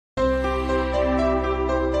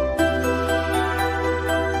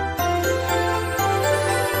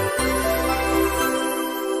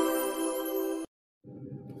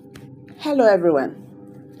Hello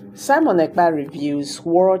everyone. Simon Ekpa reviews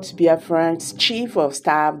what Biafran's Chief of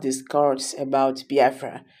Staff discussed about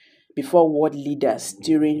Biafra before world leaders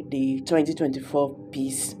during the 2024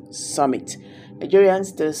 Peace Summit.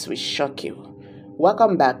 Nigerians, this will shock you.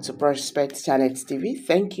 Welcome back to Prospect Channel TV.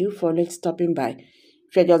 Thank you for stopping by.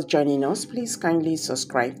 If you're just joining us, please kindly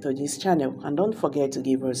subscribe to this channel and don't forget to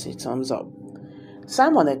give us a thumbs up.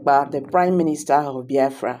 Simon Ekpa, the Prime Minister of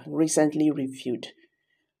Biafra, recently revealed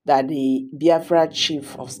that the Biafra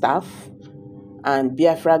Chief of Staff and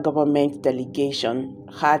Biafra government delegation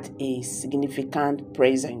had a significant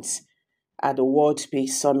presence at the World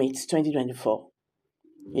Peace Summit 2024.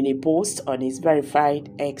 In a post on his verified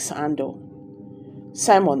X handle,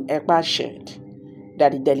 Simon Ekpa shared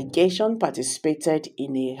that the delegation participated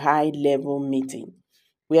in a high-level meeting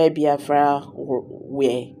where Biafra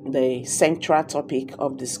were the central topic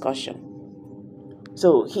of discussion.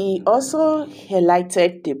 So he also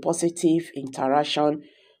highlighted the positive interaction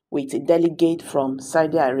with a delegate from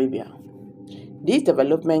Saudi Arabia. This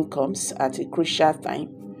development comes at a crucial time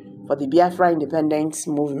for the Biafra independence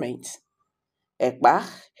movement. Ekpa,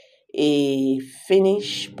 a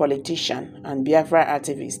Finnish politician and Biafra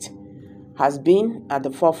activist, has been at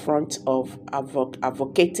the forefront of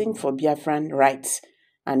advocating for Biafran rights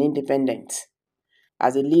and independence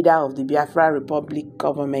as a leader of the Biafra Republic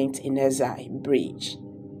government in exile bridge.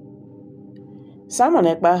 Simon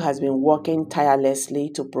Ekpa has been working tirelessly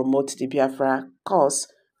to promote the Biafra cause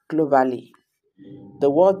globally. The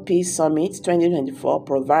World Peace Summit 2024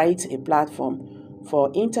 provides a platform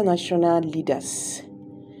for international leaders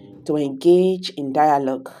to engage in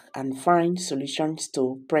dialogue and find solutions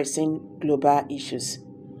to pressing global issues.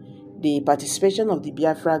 The participation of the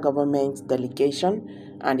Biafra government delegation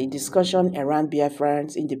and the discussion around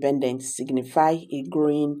Biafran's independence signify a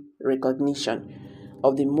growing recognition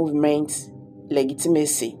of the movement's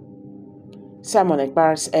legitimacy. Simon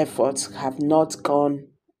Ekpa's efforts have not gone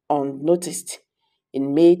unnoticed.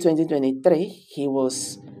 In May 2023, he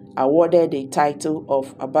was awarded the title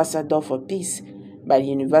of Ambassador for Peace by the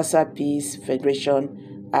Universal Peace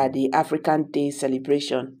Federation at the African Day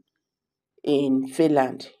celebration in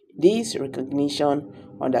Finland. This recognition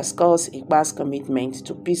underscores Ekpa's commitment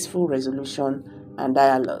to peaceful resolution and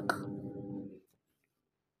dialogue.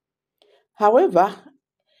 However,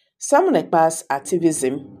 Simon Ekpa's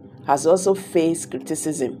activism has also faced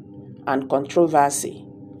criticism and controversy.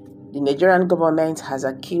 The Nigerian government has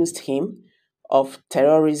accused him of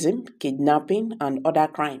terrorism, kidnapping, and other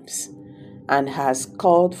crimes, and has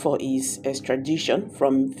called for his extradition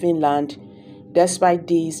from Finland. Despite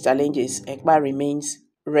these challenges, Ekpa remains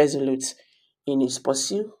resolute in his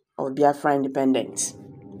pursuit of Biafra independence.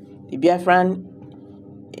 The Biafran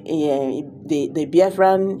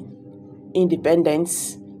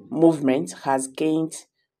independence movement has gained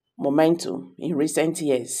momentum in recent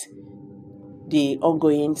years. The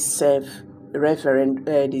ongoing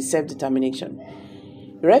self-determination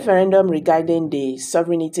referendum regarding the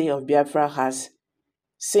sovereignty of Biafra has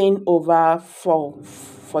seen over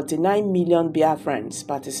 49 million Biafrans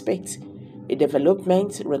participate, a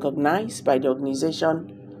development recognized by the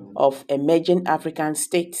Organization of Emerging African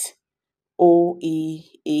States,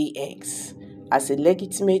 OEAX, as a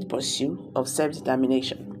legitimate pursuit of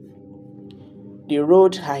self-determination. The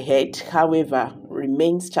road ahead, however,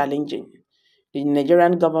 remains challenging. The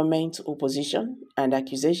Nigerian government opposition and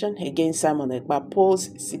accusation against Simon Ekpa pose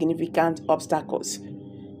significant obstacles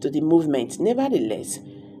to the movement. Nevertheless,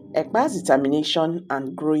 Ekpa's determination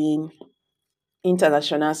and growing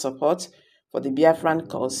international support for the Biafran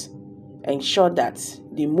cause ensure that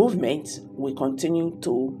the movement will continue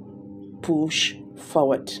to push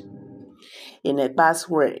forward. In Ekpa's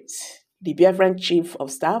words, the Biafran Chief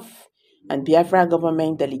of Staff and Biafra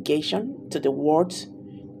government delegation to the World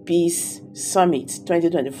Peace Summit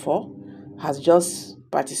 2024 has just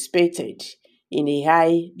participated in a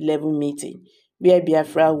high-level meeting where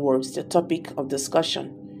Biafra was the topic of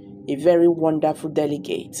discussion. A very wonderful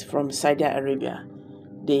delegate from Saudi Arabia.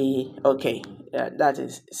 That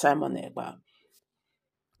is Simon Ekpa.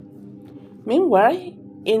 Meanwhile,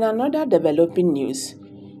 in another developing news,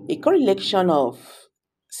 a collection of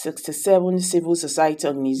 67 civil society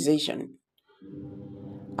organizations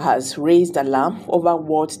has raised alarm over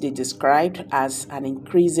what they described as an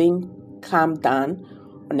increasing clampdown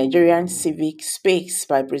on Nigerian civic space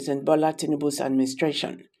by President Bola Tinubu's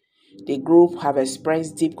administration. The group have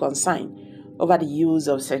expressed deep concern over the use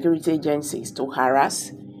of security agencies to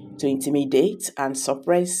harass, to intimidate, and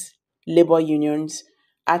suppress labor unions,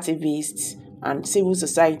 activists, and civil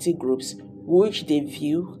society groups, which they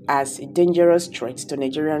view as a dangerous threat to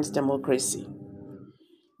Nigerians' democracy.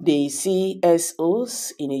 The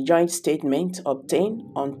CSOs, in a joint statement obtained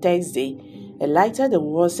on Thursday, highlighted the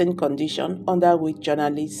worsened condition under which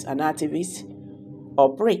journalists and activists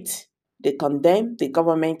operate. They condemned the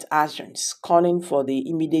government actions, calling for the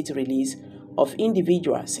immediate release of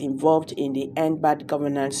individuals involved in the End Bad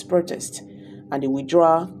Governance protest and the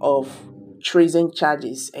withdrawal of treason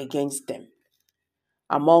charges against them.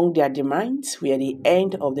 Among their demands were the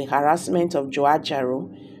end of the harassment of Joe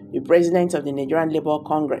Ajaro, the president of the Nigerian Labour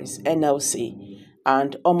Congress (NLC),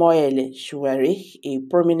 and Omoyele Shuwari, a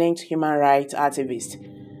prominent human rights activist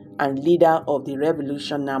and leader of the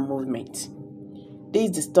Revolution Now movement.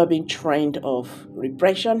 This disturbing trend of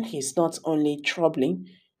repression is not only troubling,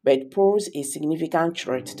 but poses a significant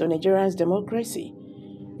threat to Nigeria's democracy.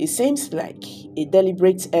 It seems like a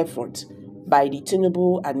deliberate effort by the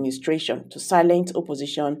Tinubu administration to silence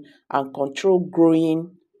opposition and control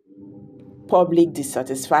growing public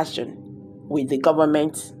dissatisfaction with the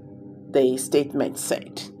government, the statement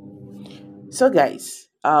said. So, guys,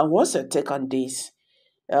 what's your take on this?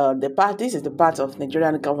 This is the part of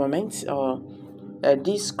Nigerian government or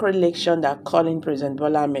this correlation that calling President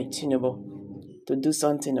Bola Ahmed Tinubu to do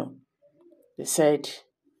something. They said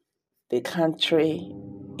the country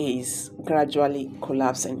is gradually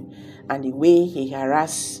collapsing, and the way he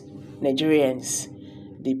harassed Nigerians,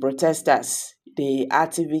 the protesters, the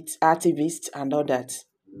activists, and all that,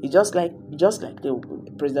 it's just like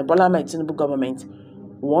the President Bola Ahmed Tinubu government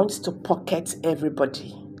wants to pocket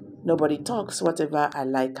everybody. Nobody talks. Whatever I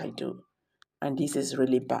like, I do, and this is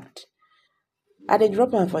really bad. I dey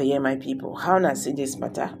drop am for here, my people. How na see this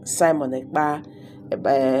matter? Simon Ekpa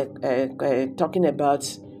talking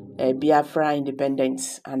about Biafra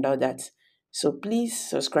independence and all that. So please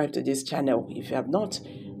subscribe to this channel if you have not.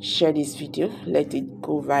 Share this video. Let it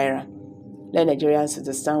go viral. Let Nigerians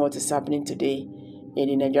understand what is happening today in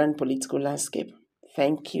the Nigerian political landscape.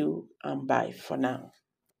 Thank you and bye for now.